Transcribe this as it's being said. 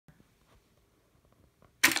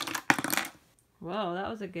Whoa, that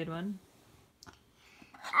was a good one.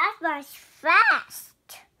 That was fast.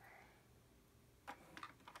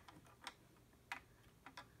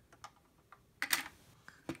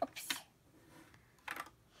 Oops.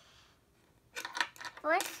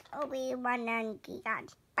 First, Obi-Wan and Qui-Gon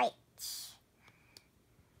fight.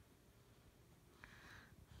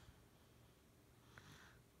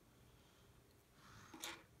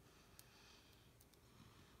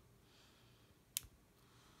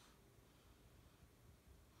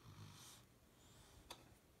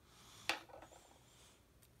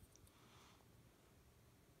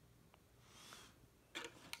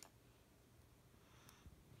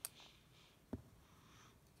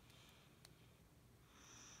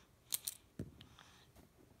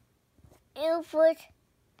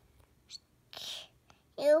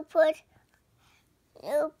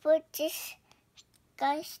 You put this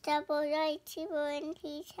guy's double lightsaber in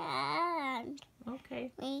his hand.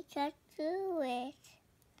 Okay. We can do it.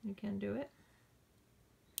 You can do it.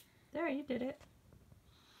 There, you did it.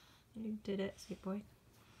 You did it, sweet boy.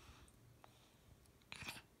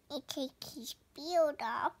 You take his beard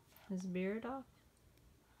off. His beard off.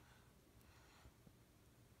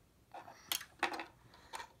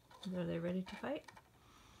 Are they ready to fight?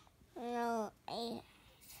 No,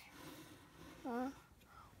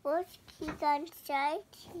 what's Qui-Gon's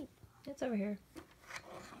lightsaber? It's over here.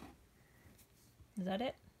 Is that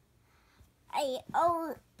it? I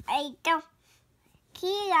don't.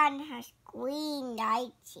 Qui-Gon has green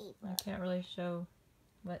lightsaber. I can't really show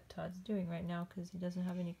what Todd's doing right now because he doesn't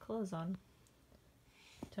have any clothes on.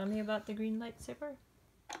 Tell me about the green lightsaber.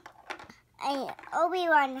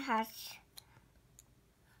 Obi-Wan has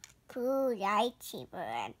blue lightsaber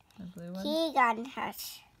and The blue one? Qui-Gon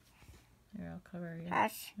has Here, I'll cover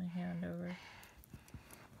my hand over.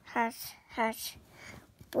 has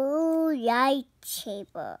blue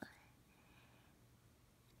lightsaber.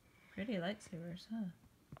 Pretty lightsabers, huh?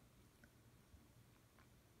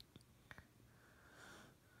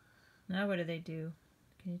 Now what do they do?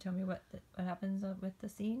 Can you tell me what happens with the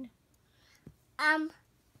scene?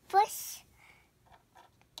 First,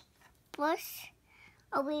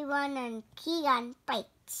 Obi-Wan and Qui-Gon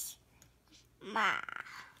fights.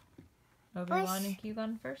 Obi-Wan and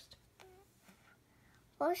Qui-Gon first?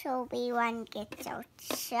 First, Obi-Wan gets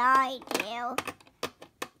outside here,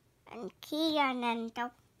 and Qui-Gon and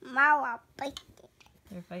the Maul are fighting.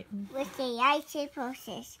 They're fighting? With the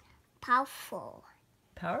lightsabers is powerful.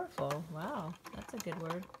 Powerful? Wow, that's a good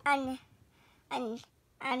word. And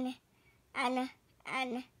Qui-Gon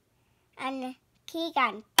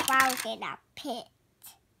falls in a pit.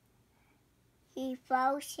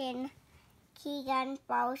 Qui-Gon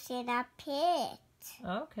falls in a pit.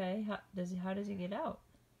 Okay, how does he get out?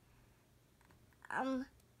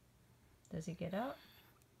 Does he get out?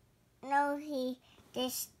 No, he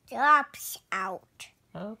just drops out.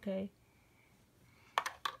 Okay.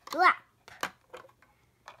 Drop.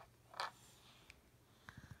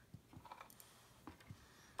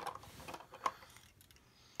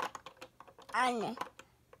 And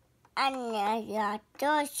the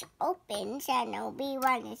doors opens and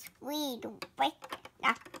Obi-Wan is free to fight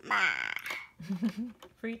Darth Maul.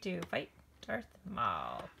 Free to fight Darth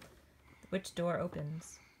Maul. Which door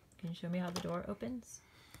opens? Can you show me how the door opens?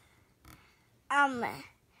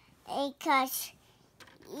 Because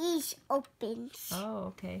each opens Oh,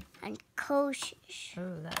 okay. and closes.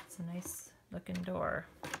 Oh, that's a nice looking door.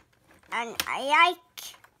 And I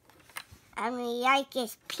like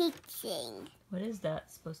his peaching. What is that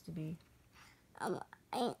supposed to be? I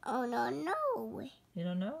don't know. You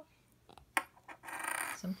don't know?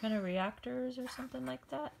 Some kind of reactors or something like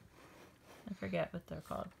that? I forget what they're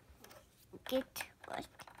called. Get what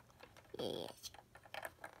is.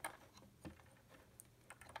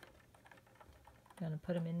 Gonna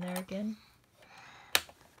put them in there again?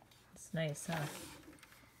 It's nice, huh?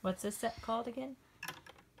 What's this set called again?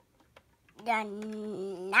 The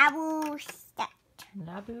Naboo set.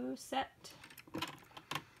 Naboo set.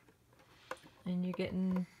 And you're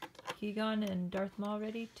getting Qui-Gon and Darth Maul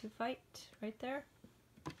ready to fight right there?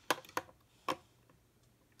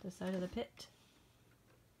 The side of the pit.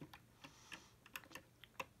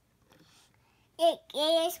 It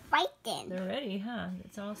is fighting. They're ready, huh?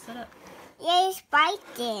 It's all set up. It is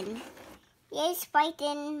fighting. It is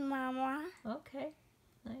fighting, Mama. Okay,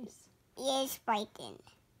 nice. It is fighting.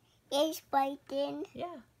 It is fighting.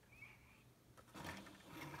 Yeah.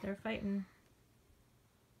 They're fighting.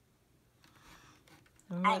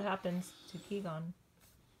 And what happens to Qui-Gon?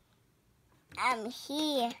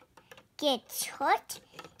 He gets hurt,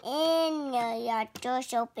 and the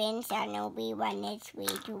doors opens, and Obi-Wan is free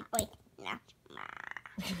to fight.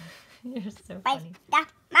 You're so fight funny.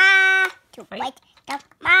 Darth Maul. To Fight. fight Darth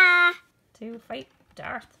Maul. To fight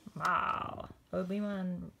Darth Maul.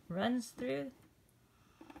 Obi-Wan runs through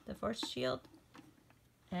the Force shield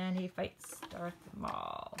and he fights Darth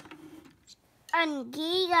Maul. And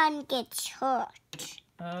Gideon gets hurt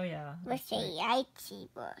Oh yeah. with the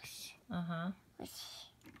lightsabers. Uh-huh.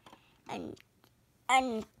 And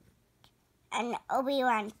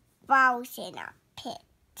Obi-Wan falls in a pit.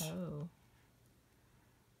 Oh.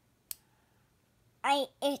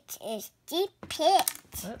 It is deep pit.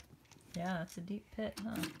 Oh. Yeah, it's a deep pit,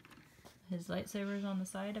 huh? His lightsaber's on the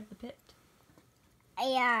side of the pit.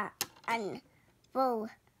 Yeah, and full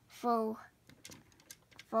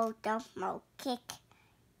Darth Maul kick it.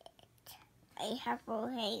 I have to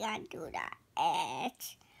hang on to the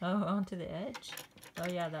edge. Oh, onto the edge? Oh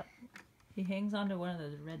yeah, that he hangs onto one of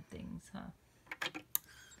those red things, huh?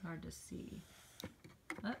 Hard to see.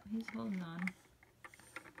 Oh, he's holding on.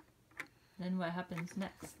 Then what happens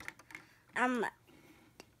next?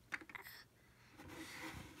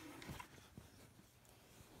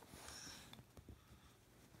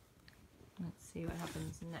 Let's see what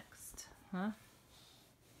happens next, huh?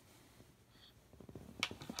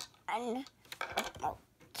 And Darth Maul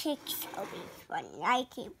kicks Obi-Wan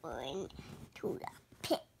lightsaber into the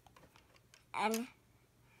pit. And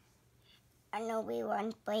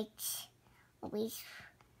Obi-Wan breaks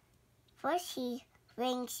first he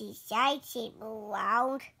brings his lightsaber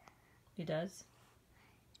around He does.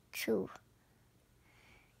 to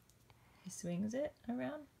He swings it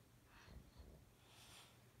around.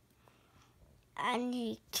 and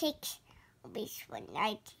he kicks Obi-Wan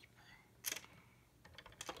lightsaber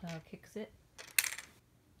Kicks it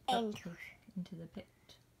and into the pit.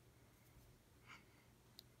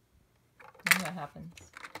 Then what happens?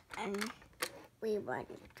 and we want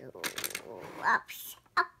to up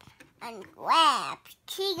and grab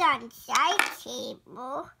Keegan's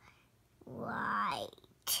lightsaber. Right.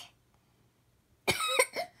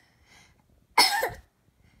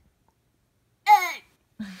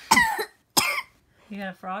 You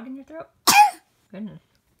got a frog in your throat? Goodness.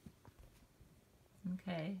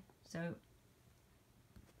 Okay, so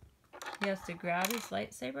he has to grab his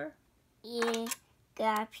lightsaber. Yeah,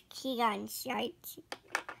 grab Keegan's lightsaber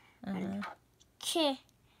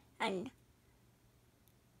and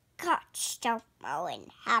cut Darth Maul in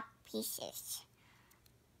half pieces.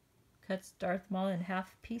 Cuts Darth Maul in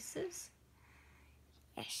half pieces.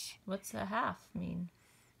 Yes. What's a half mean?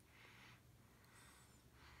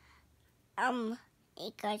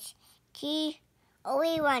 Because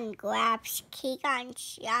Obi-Wan grabs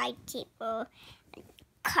Keegan's lightsaber and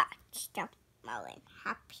cuts Darth Maul in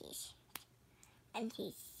half pieces, and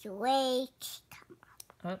his legs come up.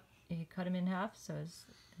 Oh, he cut him in half, so his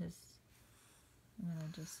I'm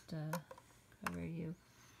gonna just cover you.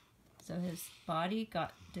 So his body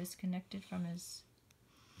got disconnected from his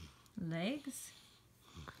legs.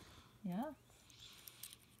 Yeah.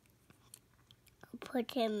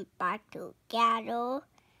 Put him back together.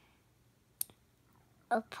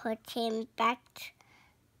 Or put him back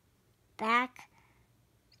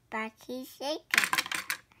his leg.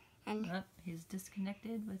 And He's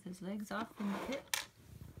disconnected with his legs off from the pit.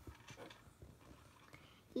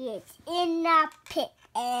 he is in the pit,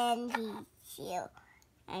 and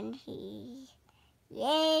his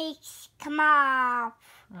legs come off.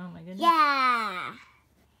 Oh my goodness. Yeah,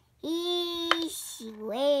 his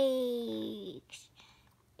legs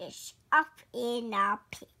is up in the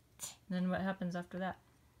pit. Then what happens after that?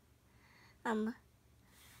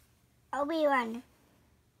 Obi-Wan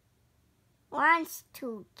wants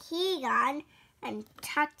to Keegan and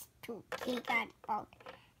talks to Keegan about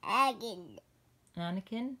Anakin?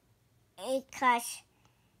 because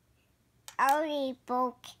Obi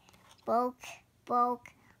broke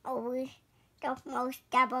the most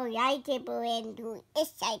double lightsaber into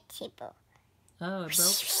his lightsaber. Oh, it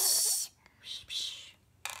broke.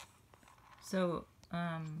 So,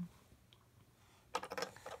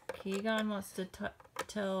 Keegan wants to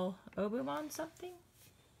tell Obi-Wan something?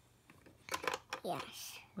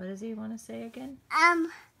 Yes. What does he want to say again?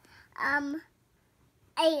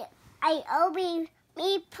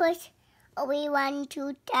 Me put Obi-Wan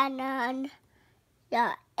to down on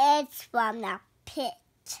the edge from the pit.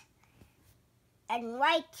 And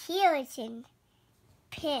right here is in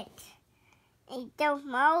pit. And Darth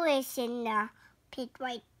Maul is in the pit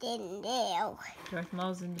right in there. Darth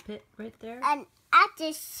Maul's in the pit right there? And at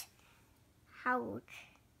this house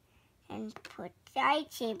and put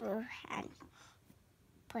lightsaber and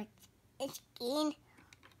put a skin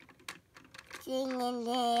thing in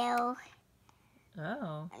there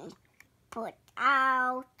Oh. and put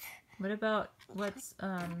out What about what's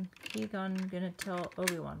Qui-Gon gonna tell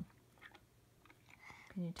Obi-Wan?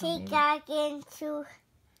 Can you tell me? Take back into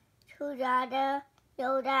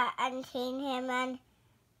Yoda and train him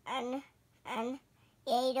and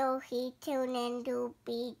later he turned into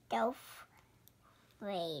be Darth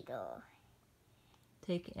Vader.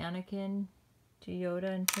 Take Anakin to Yoda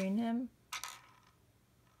and train him?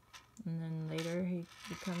 And then later he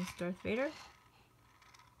becomes Darth Vader?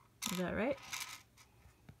 Is that right?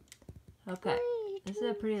 Okay. This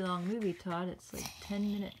is a pretty long movie, Todd. It's like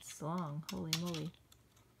 10 minutes long. Holy moly.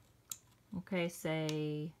 Okay,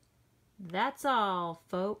 say, that's all,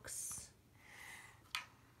 folks.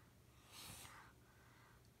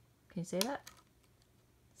 Can you say that?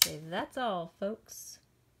 Say, that's all, folks.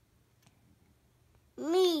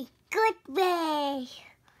 Me, good way.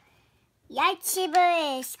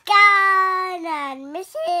 Lightsaber is gone and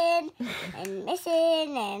missing and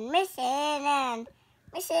missing and missing and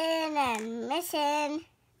missing and missing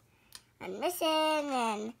and missing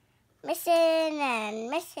and missing and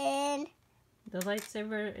missing. The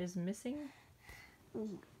lightsaber is missing?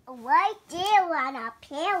 Right there on a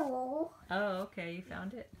pillow. Oh, okay. You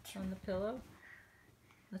found it on the pillow.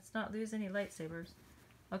 Let's not lose any lightsabers.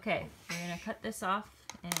 Okay, we're going to cut this off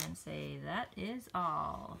and say that is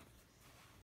all.